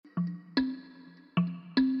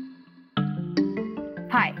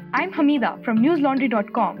Hi, I'm Hamida from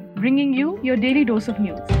newslaundry.com, bringing you your daily dose of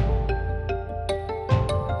news.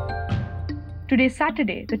 Today is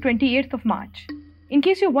Saturday, the 28th of March. In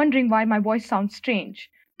case you're wondering why my voice sounds strange,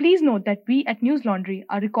 please note that we at News Laundry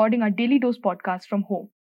are recording our Daily Dose podcast from home.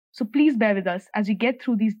 So please bear with us as we get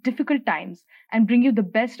through these difficult times and bring you the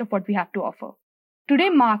best of what we have to offer. Today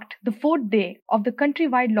marked the fourth day of the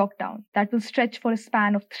countrywide lockdown that will stretch for a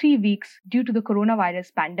span of 3 weeks due to the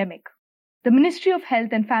coronavirus pandemic. The Ministry of Health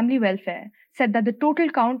and Family Welfare said that the total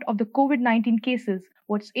count of the COVID-19 cases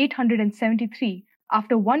was 873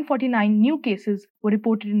 after 149 new cases were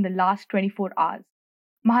reported in the last 24 hours.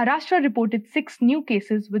 Maharashtra reported 6 new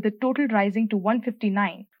cases with the total rising to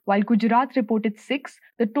 159, while Gujarat reported 6,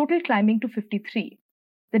 the total climbing to 53.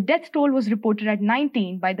 The death toll was reported at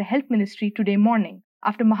 19 by the Health Ministry today morning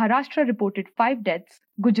after Maharashtra reported 5 deaths,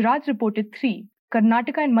 Gujarat reported 3,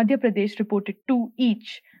 Karnataka and Madhya Pradesh reported 2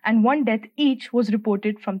 each, and 1 death each was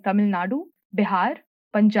reported from Tamil Nadu, Bihar,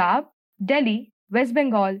 Punjab, Delhi, West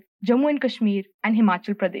Bengal, Jammu and Kashmir, and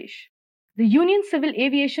Himachal Pradesh. The Union Civil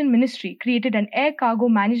Aviation Ministry created an air cargo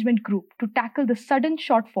management group to tackle the sudden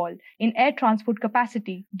shortfall in air transport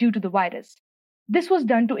capacity due to the virus. This was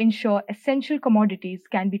done to ensure essential commodities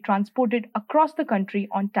can be transported across the country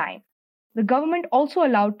on time. The government also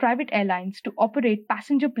allowed private airlines to operate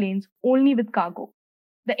passenger planes only with cargo.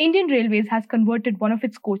 The Indian Railways has converted one of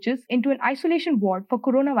its coaches into an isolation ward for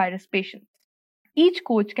coronavirus patients. Each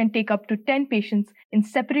coach can take up to 10 patients in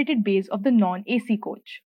separated bays of the non-AC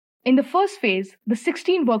coach. In the first phase, the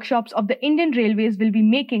 16 workshops of the Indian Railways will be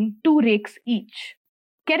making 2 rakes each.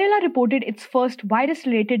 Kerala reported its first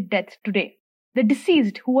virus-related death today. The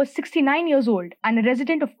deceased, who was 69 years old and a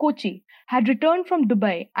resident of Kochi, had returned from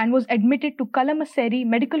Dubai and was admitted to Kalamassery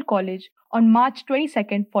Medical College on March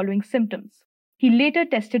 22nd following symptoms. He later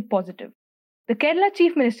tested positive. The Kerala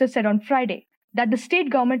Chief Minister said on Friday that the state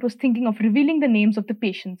government was thinking of revealing the names of the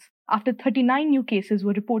patients after 39 new cases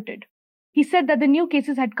were reported. He said that the new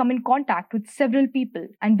cases had come in contact with several people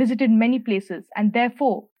and visited many places and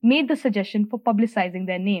therefore made the suggestion for publicizing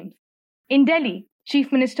their names. In Delhi,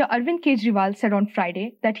 Chief Minister Arvind Kejriwal said on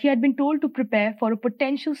Friday that he had been told to prepare for a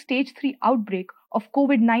potential stage 3 outbreak of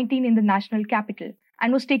COVID-19 in the national capital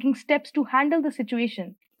and was taking steps to handle the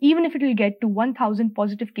situation even if it will get to 1,000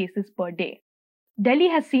 positive cases per day. Delhi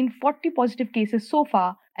has seen 40 positive cases so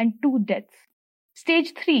far and 2 deaths.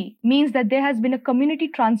 Stage 3 means that there has been a community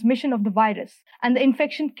transmission of the virus and the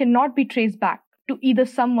infection cannot be traced back to either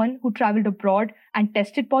someone who traveled abroad and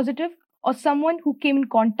tested positive or someone who came in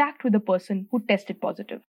contact with a person who tested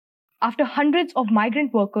positive. After hundreds of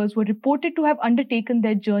migrant workers were reported to have undertaken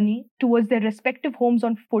their journey towards their respective homes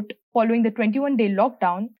on foot following the 21-day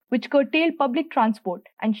lockdown, which curtailed public transport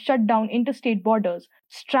and shut down interstate borders,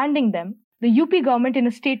 stranding them, the UP government in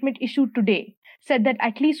a statement issued today said that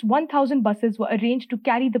at least 1,000 buses were arranged to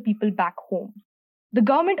carry the people back home. The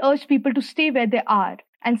government urged people to stay where they are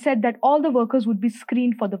and said that all the workers would be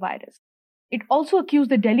screened for the virus. It also accused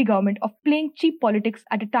the Delhi government of playing cheap politics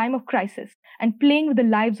at a time of crisis and playing with the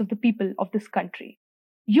lives of the people of this country.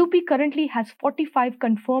 UP currently has 45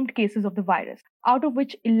 confirmed cases of the virus, out of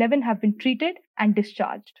which 11 have been treated and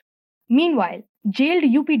discharged. Meanwhile, jailed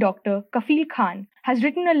UP doctor Kafil Khan has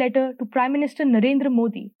written a letter to Prime Minister Narendra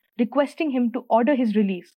Modi requesting him to order his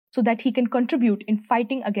release so that he can contribute in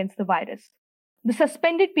fighting against the virus. The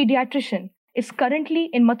suspended pediatrician is currently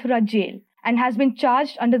in Mathura jail and has been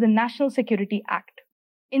charged under the National Security Act.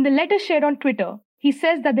 In the letter shared on Twitter, he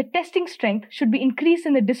says that the testing strength should be increased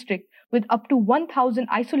in the district with up to 1,000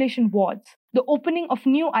 isolation wards, the opening of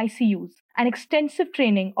new ICUs, and extensive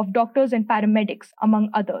training of doctors and paramedics, among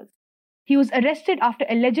others. He was arrested after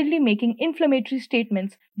allegedly making inflammatory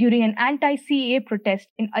statements during an anti-CAA protest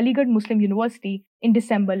in Aligarh Muslim University in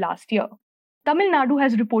December last year. Tamil Nadu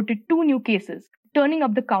has reported 2 new cases, turning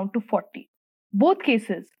up the count to 40. Both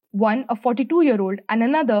cases, one a 42-year-old and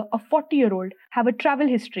another a 40-year-old, have a travel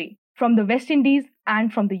history from the West Indies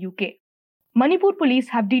and from the UK. Manipur police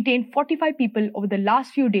have detained 45 people over the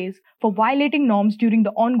last few days for violating norms during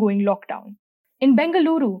the ongoing lockdown. In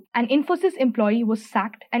Bengaluru, an Infosys employee was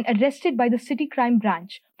sacked and arrested by the city crime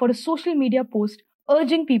branch for a social media post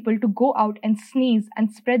urging people to go out and sneeze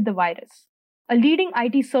and spread the virus. A leading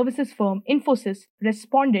IT services firm, Infosys,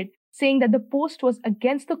 responded saying that the post was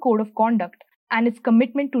against the code of conduct and its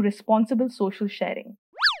commitment to responsible social sharing.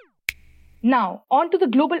 Now, on to the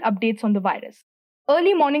global updates on the virus.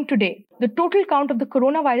 Early morning today, the total count of the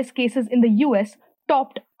coronavirus cases in the US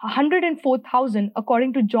topped 104,000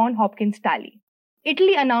 according to Johns Hopkins tally.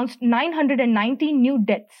 Italy announced 919 new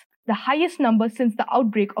deaths, the highest number since the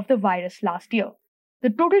outbreak of the virus last year. The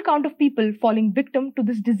total count of people falling victim to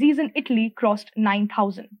this disease in Italy crossed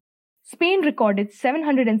 9,000. Spain recorded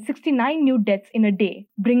 769 new deaths in a day,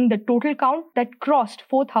 bringing the total count that crossed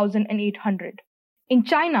 4,800. In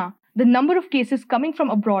China, the number of cases coming from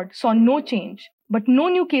abroad saw no change, but no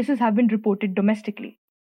new cases have been reported domestically.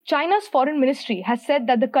 China's foreign ministry has said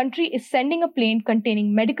that the country is sending a plane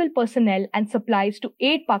containing medical personnel and supplies to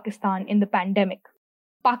aid Pakistan in the pandemic.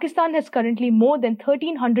 Pakistan has currently more than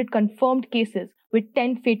 1,300 confirmed cases with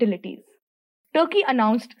 10 fatalities. Turkey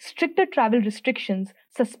announced stricter travel restrictions,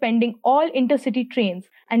 suspending all intercity trains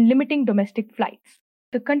and limiting domestic flights.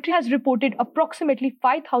 The country has reported approximately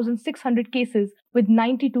 5,600 cases with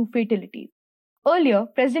 92 fatalities. Earlier,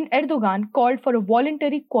 President Erdogan called for a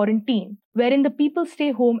voluntary quarantine, wherein the people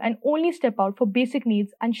stay home and only step out for basic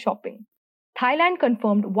needs and shopping. Thailand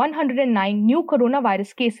confirmed 109 new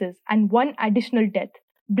coronavirus cases and one additional death,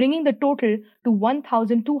 bringing the total to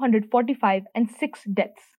 1,245 and 6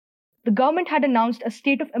 deaths. The government had announced a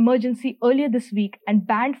state of emergency earlier this week and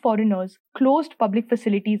banned foreigners, closed public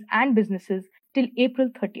facilities and businesses till April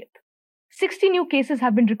 30th. 60 new cases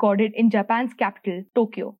have been recorded in Japan's capital,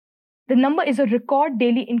 Tokyo. The number is a record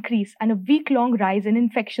daily increase and a week-long rise in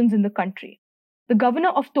infections in the country. The governor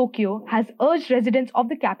of Tokyo has urged residents of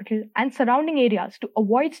the capital and surrounding areas to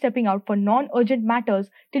avoid stepping out for non-urgent matters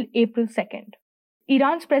till April 2nd.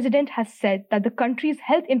 Iran's president has said that the country's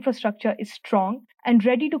health infrastructure is strong and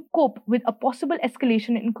ready to cope with a possible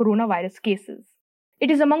escalation in coronavirus cases.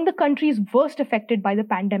 It is among the countries worst affected by the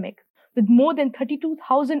pandemic, with more than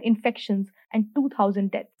 32,000 infections and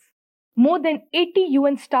 2,000 deaths. More than 80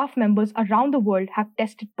 UN staff members around the world have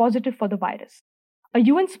tested positive for the virus. A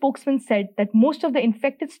UN spokesman said that most of the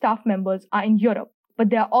infected staff members are in Europe, but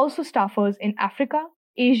there are also staffers in Africa,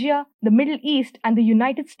 Asia, the Middle East, and the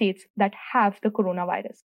United States that have the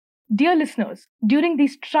coronavirus. Dear listeners, during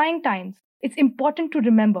these trying times, it's important to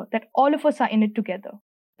remember that all of us are in it together.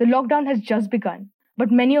 The lockdown has just begun,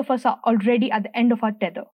 but many of us are already at the end of our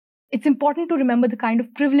tether. It's important to remember the kind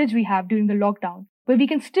of privilege we have during the lockdown, where we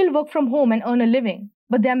can still work from home and earn a living.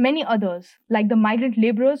 But there are many others, like the migrant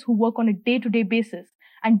laborers who work on a day-to-day basis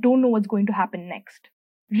and don't know what's going to happen next.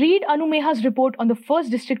 Read Anu Meha's report on the 1st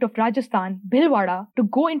district of Rajasthan, Bhilwara, to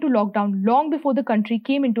go into lockdown long before the country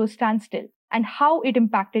came into a standstill and how it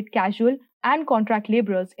impacted casual and contract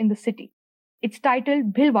laborers in the city. It's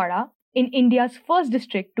titled Bhilwara, in India's 1st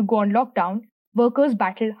district to go on lockdown, workers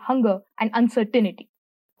battle hunger and uncertainty.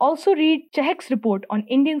 Also read Chehek's report on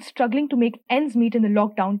Indians struggling to make ends meet in the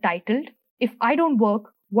lockdown titled, If I Don't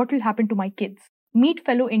Work, What Will Happen to My Kids? Meet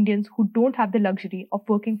fellow Indians who don't have the luxury of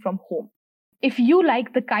working from home. If you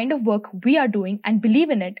like the kind of work we are doing and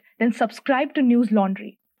believe in it, then subscribe to News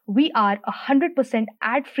Laundry. We are a 100%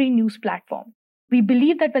 ad-free news platform. We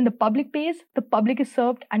believe that when the public pays, the public is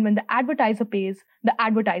served, and when the advertiser pays, the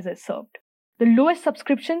advertiser is served. The lowest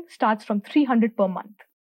subscription starts from $300 per month.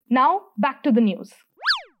 Now, back to the news.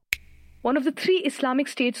 One of the 3 Islamic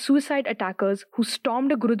State suicide attackers who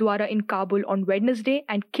stormed a Gurudwara in Kabul on Wednesday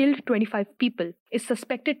and killed 25 people is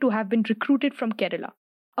suspected to have been recruited from Kerala.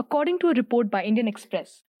 According to a report by Indian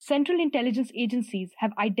Express, Central Intelligence Agencies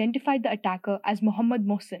have identified the attacker as Mohammad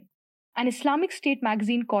Mohsin. An Islamic State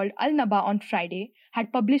magazine called Al-Naba on Friday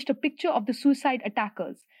had published a picture of the suicide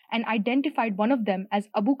attackers and identified one of them as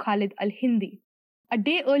Abu Khalid al-Hindi. A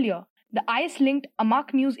day earlier, the IS-linked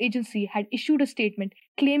Amaq news agency had issued a statement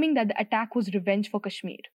claiming that the attack was revenge for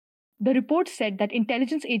Kashmir. The report said that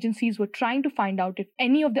intelligence agencies were trying to find out if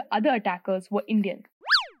any of the other attackers were Indian.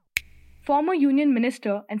 Former Union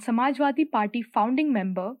Minister and Samajwadi Party founding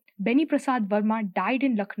member Beni Prasad Verma died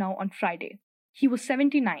in Lucknow on Friday. He was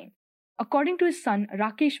 79. According to his son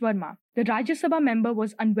Rakesh Verma, the Rajya Sabha member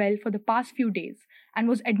was unwell for the past few days and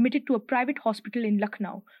was admitted to a private hospital in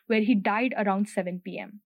Lucknow, where he died around 7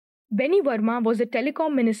 p.m. Beni Verma was a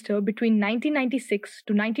telecom minister between 1996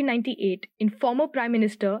 to 1998 in former Prime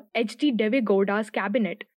Minister H.D. Deve Gowda's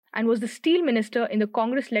cabinet and was the steel minister in the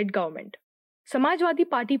Congress-led government. Samajwadi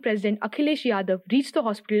Party President Akhilesh Yadav reached the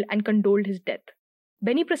hospital and condoled his death.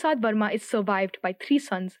 Beni Prasad Verma is survived by 3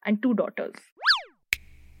 sons and 2 daughters.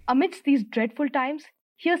 Amidst these dreadful times,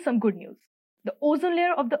 here's some good news. The ozone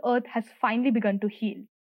layer of the Earth has finally begun to heal.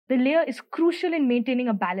 The layer is crucial in maintaining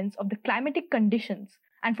a balance of the climatic conditions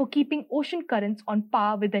and for keeping ocean currents on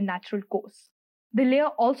par with their natural course. The layer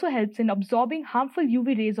also helps in absorbing harmful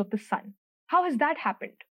UV rays of the sun. How has that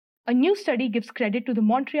happened? A new study gives credit to the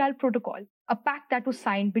Montreal Protocol, a pact that was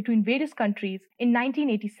signed between various countries in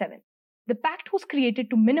 1987. The pact was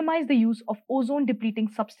created to minimize the use of ozone-depleting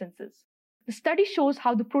substances. The study shows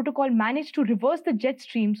how the protocol managed to reverse the jet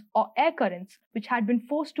streams or air currents which had been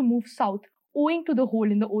forced to move south owing to the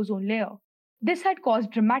hole in the ozone layer. This had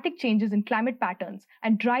caused dramatic changes in climate patterns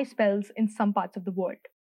and dry spells in some parts of the world.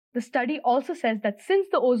 The study also says that since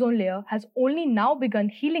the ozone layer has only now begun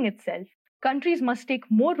healing itself, countries must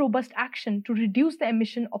take more robust action to reduce the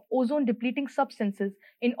emission of ozone-depleting substances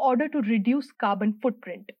in order to reduce carbon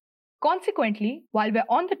footprint. Consequently, while we're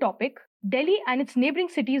on the topic, Delhi and its neighboring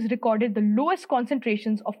cities recorded the lowest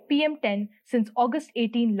concentrations of PM10 since August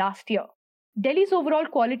 18 last year. Delhi's overall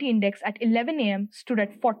quality index at 11 am stood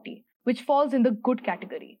at 40, which falls in the good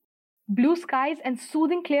category. Blue skies and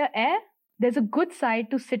soothing clear air? There's a good side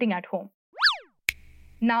to sitting at home.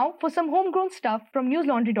 Now for some homegrown stuff from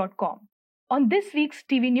newslaundry.com. On this week's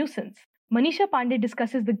TV Nuisance, Manisha Pandey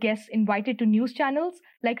discusses the guests invited to news channels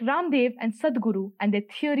like Ramdev and Sadhguru and their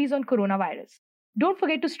theories on coronavirus. Don't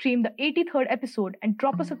forget to stream the 83rd episode and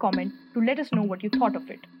drop us a comment to let us know what you thought of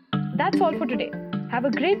it. That's all for today. Have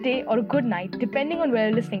a great day or a good night depending on where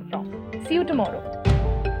you're listening from. See you tomorrow.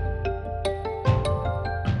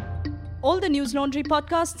 All the News Laundry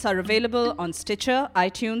podcasts are available on Stitcher,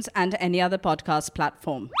 iTunes, and any other podcast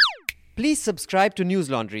platform. Please subscribe to News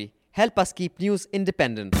Laundry. Help us keep news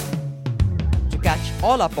independent. To catch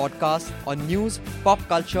all our podcasts on news, pop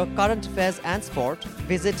culture, current affairs, and sport,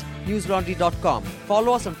 visit newslaundry.com.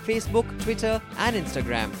 Follow us on Facebook, Twitter, and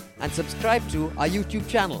Instagram, and subscribe to our YouTube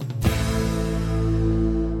channel.